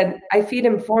 And I said, I feed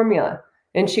him formula.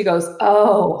 And she goes,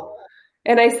 oh.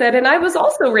 And I said, and I was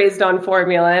also raised on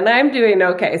formula and I'm doing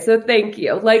okay. So thank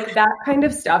you. Like that kind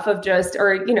of stuff of just,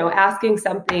 or, asking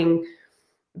something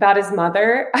about his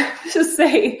mother, I just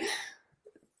say,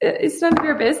 it's none of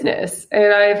your business.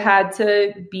 And I've had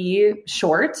to be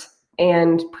short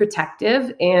and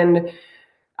protective. And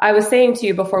I was saying to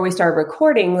you before we started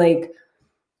recording, like,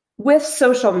 with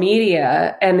social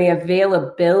media and the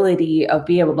availability of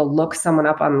being able to look someone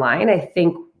up online, I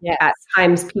think at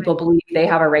times people believe they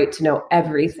have a right to know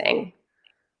everything.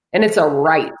 And it's a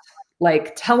right.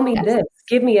 Like, tell me this,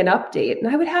 give me an update. And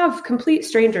I would have complete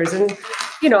strangers. And,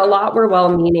 a lot were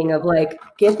well-meaning of like,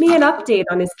 give me an update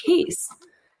on his case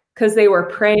because they were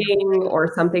praying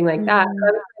or something like that.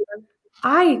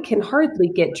 I can hardly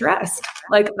get dressed.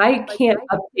 Like, I can't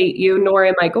update you, nor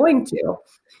am I going to.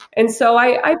 And so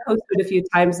I posted a few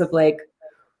times of like,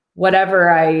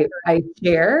 whatever I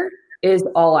share is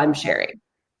all I'm sharing.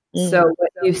 So what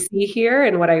you see here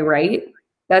and what I write,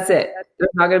 that's it.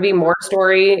 There's not going to be more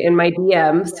story in my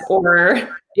DMs, or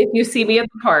if you see me at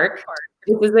the park,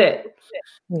 this is it.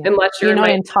 Unless you're not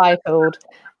entitled.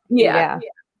 Yeah.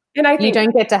 And I think you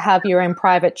don't get to have your own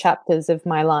private chapters of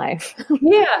my life.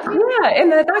 Yeah.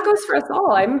 And that goes for us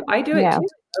all. I do it too.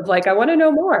 Of like, I want to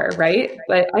know more, right?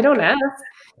 But I don't ask.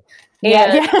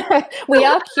 Yeah. We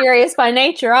are curious by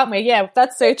nature, aren't we? Yeah,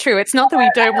 that's so true. It's not that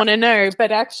we don't want to know,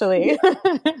 but actually.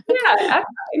 At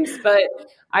times. But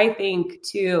I think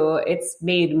too, it's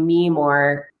made me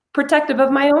more protective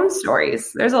of my own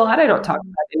stories. There's a lot I don't talk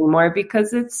about anymore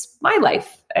because it's my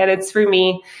life and it's for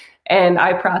me. And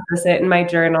I process it in my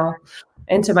journal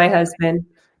and to my husband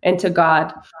and to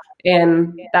God.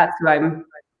 And that's who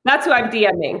I'm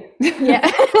DMing.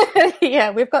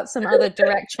 Yeah, we've got some other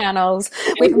direct channels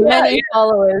with many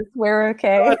followers. We're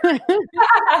okay.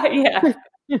 Yeah.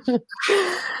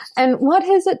 And what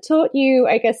has it taught you,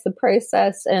 I guess, the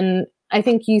process? And I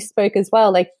think you spoke as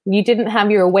well, like you didn't have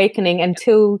your awakening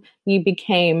until you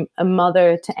became a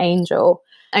mother to Angel.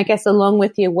 I guess along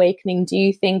with the awakening, do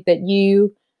you think that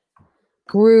you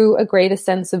grew a greater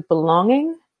sense of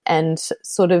belonging, and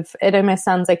sort of, it almost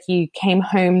sounds like you came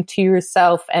home to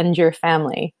yourself and your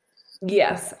family.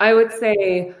 Yes, I would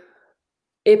say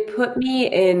it put me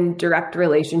in direct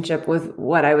relationship with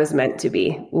what I was meant to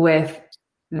be, with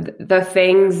the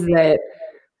things that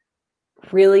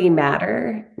really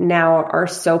matter now are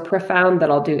so profound that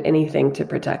I'll do anything to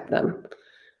protect them.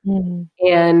 Mm.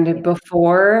 And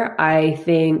before, I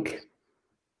think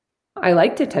I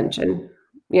liked attention.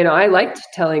 I liked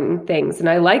telling things and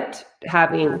I liked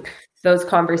having those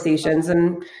conversations.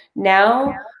 And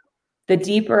now, the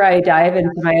deeper I dive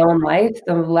into my own life,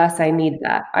 the less I need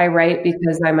that. I write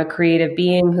because I'm a creative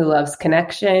being who loves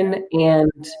connection.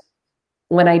 And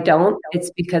when I don't,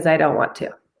 it's because I don't want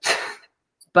to.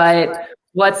 But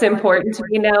what's important to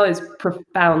me now is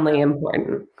profoundly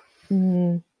important.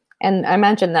 Mm. And I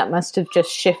imagine that must have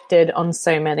just shifted on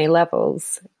so many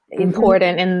levels. Mm-hmm.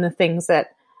 Important in the things that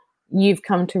you've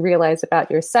come to realize about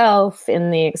yourself,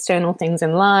 in the external things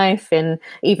in life, and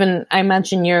even, I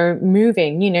imagine you're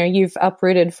moving, you've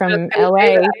uprooted from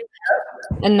LA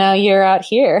and now you're out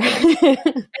here.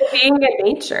 Being in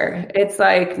nature. It's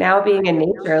like now being in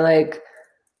nature, like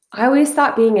I always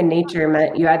thought being in nature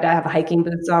meant you had to have hiking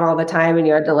boots on all the time and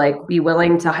you had to like be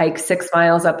willing to hike 6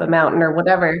 miles up a mountain or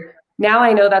whatever. Now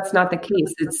I know that's not the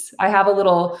case. I have a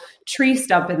little tree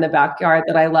stump in the backyard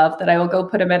that I love that I will go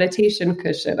put a meditation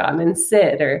cushion on and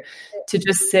sit, or to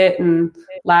just sit. And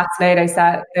last night I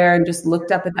sat there and just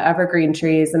looked up at the evergreen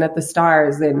trees and at the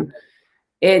stars, and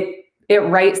it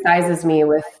right sizes me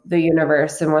with the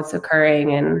universe and what's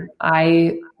occurring. And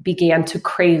I began to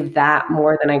crave that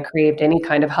more than I craved any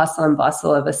kind of hustle and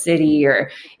bustle of a city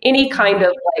or any kind of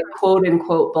like quote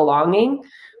unquote belonging.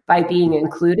 By being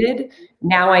included,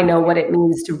 now I know what it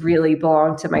means to really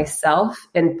belong to myself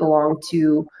and belong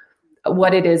to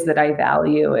what it is that I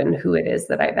value and who it is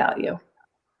that I value.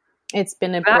 It's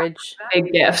been a bridge. A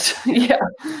big gift. Yeah.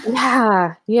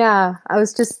 I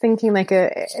was just thinking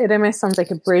it almost sounds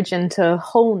like a bridge into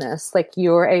wholeness. Like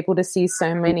you're able to see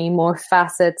so many more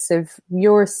facets of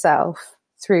yourself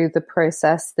through the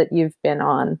process that you've been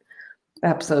on.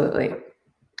 Absolutely.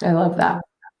 I love that.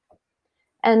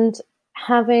 And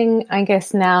having, I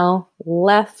guess, now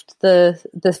left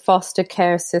the foster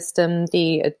care system,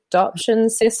 the adoption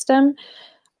system,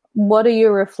 what are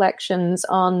your reflections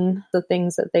on the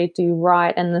things that they do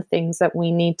right and the things that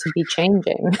we need to be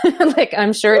changing? Like,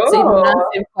 I'm sure it's a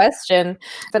massive question,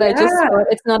 but I just thought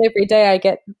it's not every day I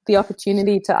get the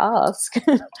opportunity to ask.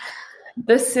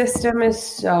 The system is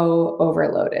so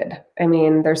overloaded. I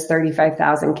mean, there's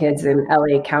 35,000 kids in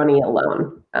LA County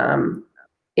alone.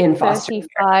 In foster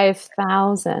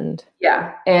 35,000.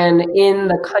 Yeah. And in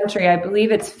the country, I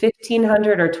believe it's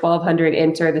 1,500 or 1,200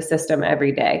 enter the system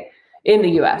every day in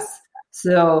the US.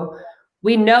 So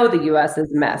we know the US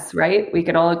is a mess, right? We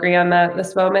can all agree on that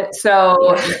this moment. So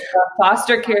the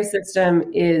foster care system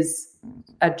is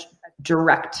a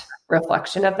direct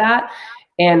reflection of that,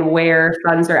 and where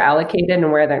funds are allocated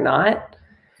and where they're not.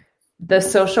 The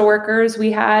social workers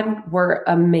we had were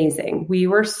amazing. We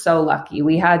were so lucky.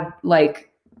 We had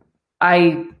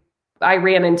I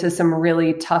ran into some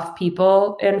really tough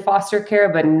people in foster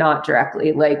care, but not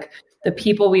directly. Like the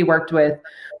people we worked with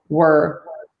were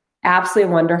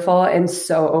absolutely wonderful and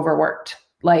so overworked,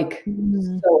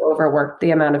 so overworked, the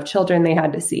amount of children they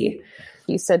had to see.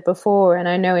 You said before, and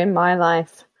I know in my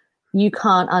life, you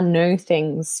can't unknow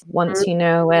things once you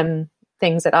know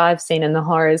things that I've seen and the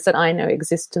horrors that I know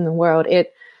exist in the world.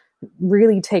 It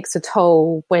really takes a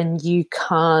toll when you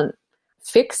can't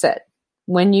fix it.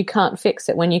 When you can't fix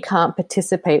it, when you can't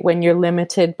participate, when you're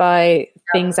limited by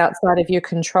things outside of your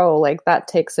control, like that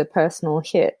takes a personal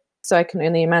hit. So I can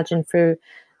only imagine for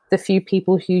the few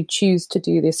people who choose to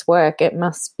do this work, it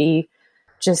must be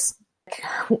just,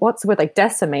 what's the word, like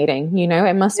decimating,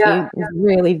 it must be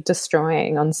really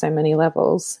destroying on so many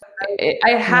levels.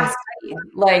 It has to be.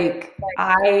 Like,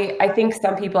 I think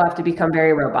some people have to become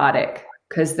very robotic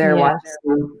because they're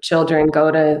watching children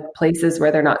go to places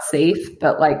where they're not safe.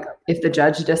 But like, if the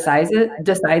judge decides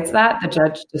that, the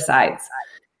judge decides.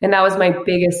 And that was my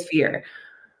biggest fear,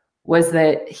 was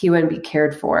that he wouldn't be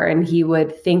cared for and he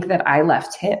would think that I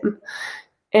left him.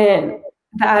 And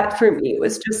that for me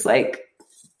was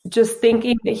just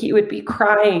thinking that he would be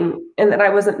crying and that I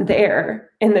wasn't there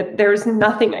and that there was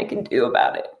nothing I can do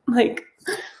about it. Like,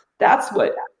 that's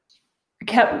what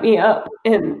kept me up.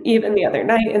 And even the other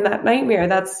night in that nightmare,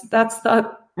 that's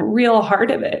the real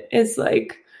heart of it, is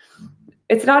like,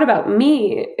 it's not about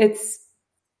me. It's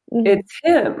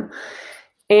him.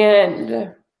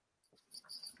 And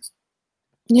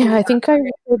I think I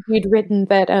read you'd written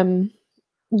that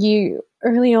you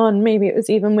early on, maybe it was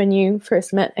even when you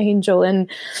first met Angel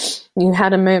and you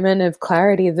had a moment of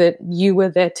clarity that you were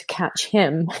there to catch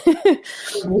him.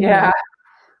 Yeah.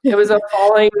 It was a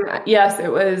falling. Yes,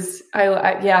 it was.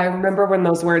 I remember when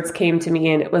those words came to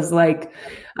me, and it was like,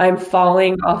 I'm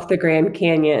falling off the Grand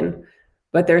Canyon,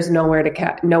 but there's no one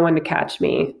to catch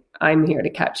me. I'm here to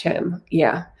catch him.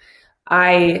 Yeah.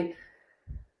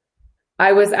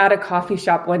 I was at a coffee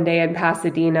shop one day in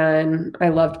Pasadena, and I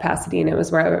loved Pasadena. It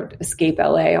was where I would escape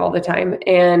LA all the time.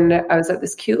 And I was at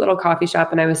this cute little coffee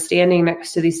shop, and I was standing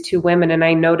next to these two women, and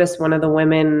I noticed one of the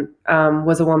women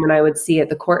was a woman I would see at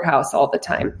the courthouse all the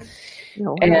time.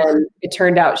 Oh, wow. And it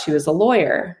turned out she was a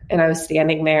lawyer. And I was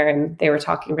standing there, and they were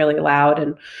talking really loud,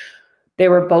 and they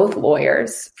were both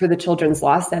lawyers for the Children's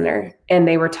Law Center. And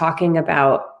they were talking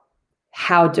about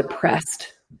how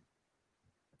depressed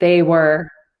they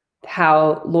were,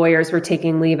 how lawyers were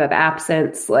taking leave of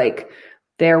absence. Like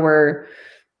there were,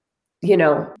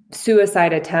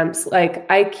 suicide attempts. Like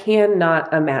I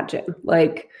cannot imagine,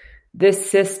 like this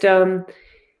system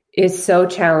is so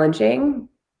challenging,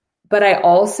 but I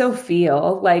also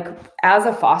feel like as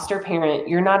a foster parent,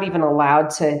 you're not even allowed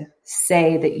to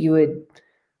say that you would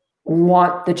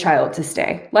want the child to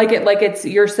stay.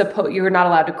 You're not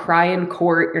allowed to cry in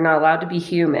court. You're not allowed to be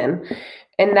human.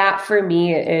 And that for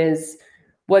me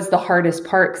was the hardest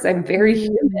part, because I'm very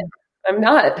human. I'm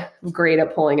not great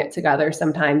at pulling it together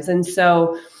sometimes. And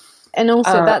so, and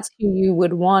also that's who you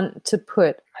would want to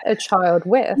put a child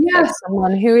with. Yeah. Like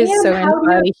someone who is so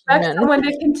entirely human. Someone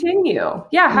to continue.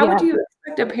 Yeah. How would you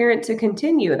expect a parent to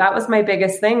continue? That was my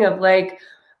biggest thing of like,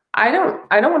 I don't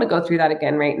want to go through that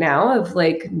again right now of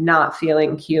like not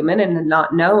feeling human and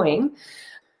not knowing.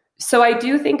 So I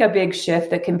do think a big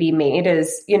shift that can be made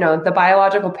is, the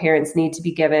biological parents need to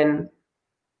be given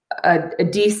a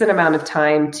decent amount of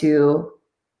time to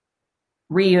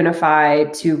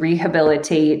reunify, to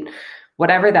rehabilitate,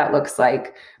 whatever that looks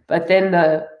like. But then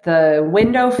the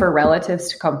window for relatives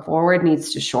to come forward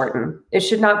needs to shorten. It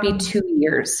should not be 2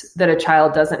 years that a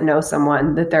child doesn't know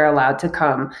someone that they're allowed to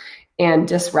come and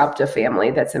disrupt a family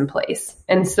that's in place.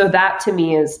 And so that to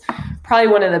me is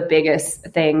probably one of the biggest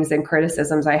things and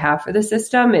criticisms I have for the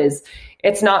system is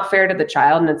it's not fair to the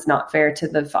child and it's not fair to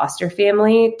the foster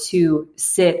family to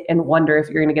sit and wonder if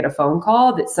you're going to get a phone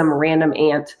call that some random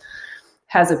aunt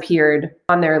has appeared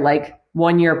on their like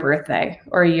 1 year birthday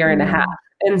or a year and a half.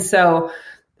 And so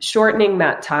shortening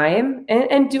that time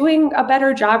and doing a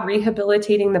better job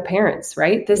rehabilitating the parents,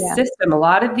 right? This system, a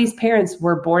lot of these parents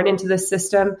were born into the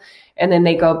system and then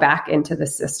they go back into the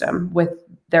system with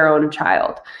their own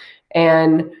child.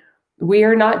 And we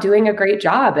are not doing a great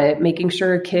job at making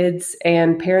sure kids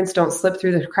and parents don't slip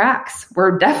through the cracks.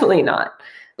 We're definitely not.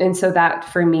 And so that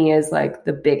for me is like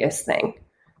the biggest thing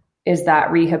is that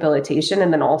rehabilitation,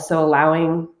 and then also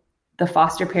allowing the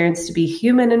foster parents to be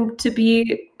human and to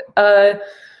be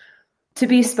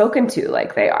spoken to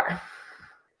like they are.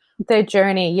 Their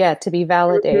journey, to be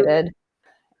validated.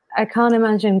 Mm-hmm. I can't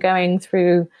imagine going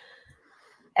through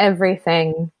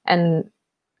everything and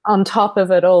on top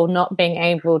of it all, not being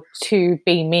able to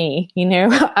be me.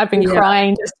 I've been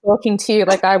crying just talking to you,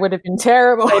 like I would have been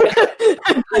terrible.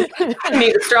 I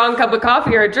need a strong cup of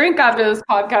coffee or a drink after this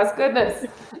podcast. Goodness.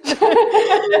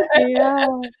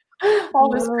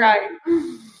 All this crying.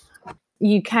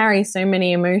 You carry so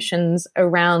many emotions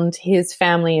around his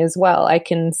family as well. I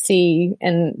can see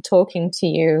in talking to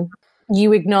you,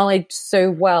 you acknowledge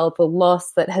so well the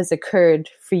loss that has occurred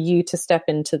for you to step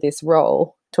into this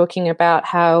role, talking about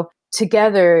how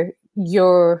together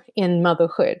you're in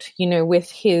motherhood, with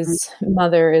his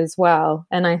mother as well.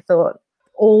 And I thought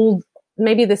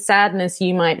maybe the sadness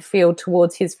you might feel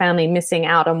towards his family missing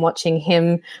out on watching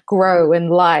him grow and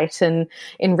light and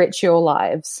enrich your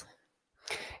lives.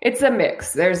 It's a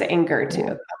mix. There's anger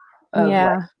too of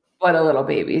like what a little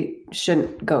baby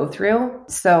shouldn't go through.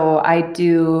 So I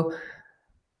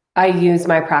use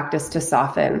my practice to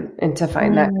soften and to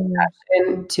find that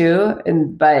compassion too.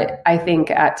 But I think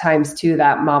at times too,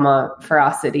 that mama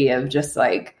ferocity of just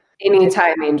like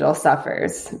anytime Angel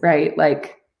suffers, right?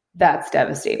 Like that's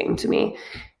devastating to me.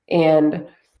 And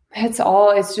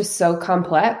it's just so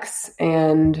complex.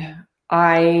 And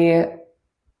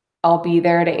I'll be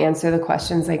there to answer the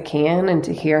questions I can and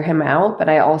to hear him out. But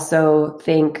I also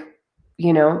think,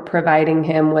 providing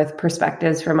him with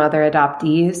perspectives from other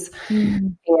adoptees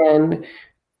and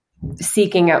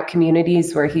seeking out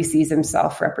communities where he sees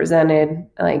himself represented.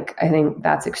 Like, I think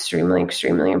that's extremely,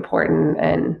 extremely important.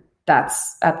 And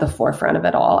that's at the forefront of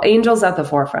it all. Angel's at the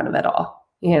forefront of it all.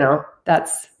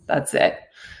 That's it.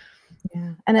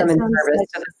 Yeah. And I'm in service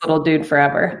to this little dude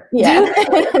forever. Yeah.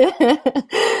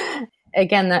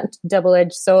 again, that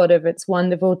double-edged sword of it's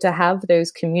wonderful to have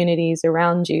those communities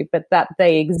around you, but that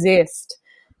they exist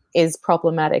is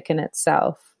problematic in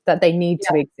itself, that they need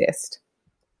to exist.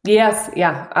 Yes.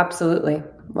 Yeah, absolutely.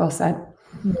 Well said.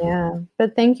 Yeah.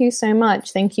 But thank you so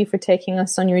much. Thank you for taking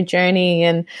us on your journey.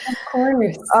 And of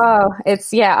course.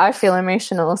 I feel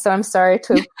emotional. So I'm sorry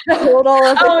to hold all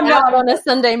of this out on a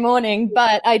Sunday morning,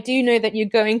 but I do know that you're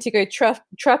going to go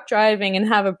truck driving and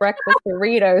have a breakfast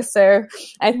burrito. So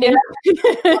I think,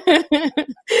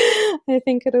 I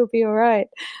think it'll be all right.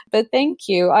 But thank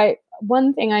you.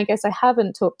 One thing I guess I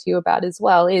haven't talked to you about as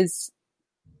well is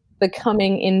the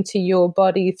coming into your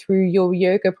body through your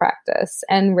yoga practice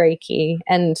and Reiki.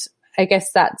 And I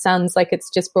guess that sounds like it's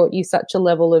just brought you such a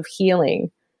level of healing.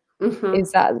 Mm-hmm.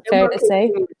 Is that fair to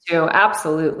say?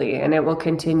 Absolutely. And it will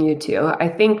continue to. I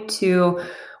think too,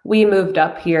 we moved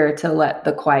up here to let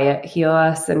the quiet heal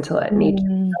us and to let nature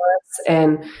heal us.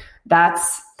 And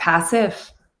that's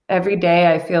passive. Every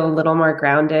day I feel a little more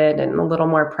grounded and a little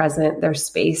more present. There's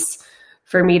space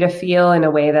for me to feel in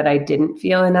a way that I didn't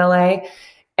feel in LA.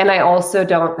 And I also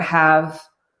don't have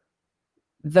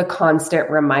the constant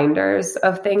reminders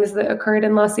of things that occurred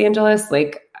in Los Angeles,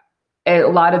 like a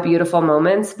lot of beautiful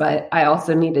moments, but I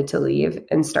also needed to leave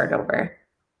and start over.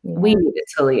 Yeah. We needed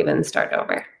to leave and start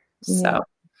over. So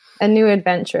a new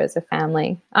adventure as a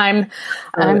family. I'm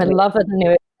in love with a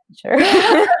new adventure.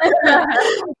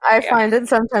 I find it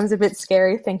sometimes a bit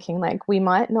scary thinking like we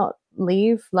might not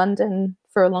leave London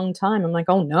for a long time. I'm like,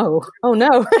 oh no.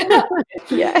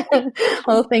 Yeah.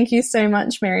 Well, thank you so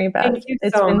much, Mary Beth.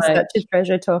 It's been such a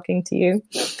treasure talking to you.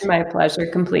 My pleasure,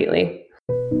 completely.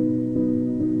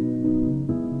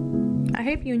 I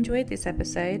hope you enjoyed this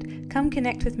episode. Come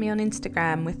connect with me on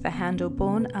Instagram with the handle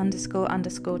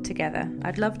born__together.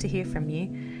 I'd love to hear from you.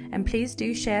 And please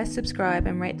do share, subscribe,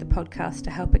 and rate the podcast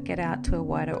to help it get out to a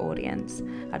wider audience.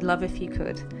 I'd love if you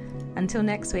could. Until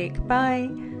next week, bye.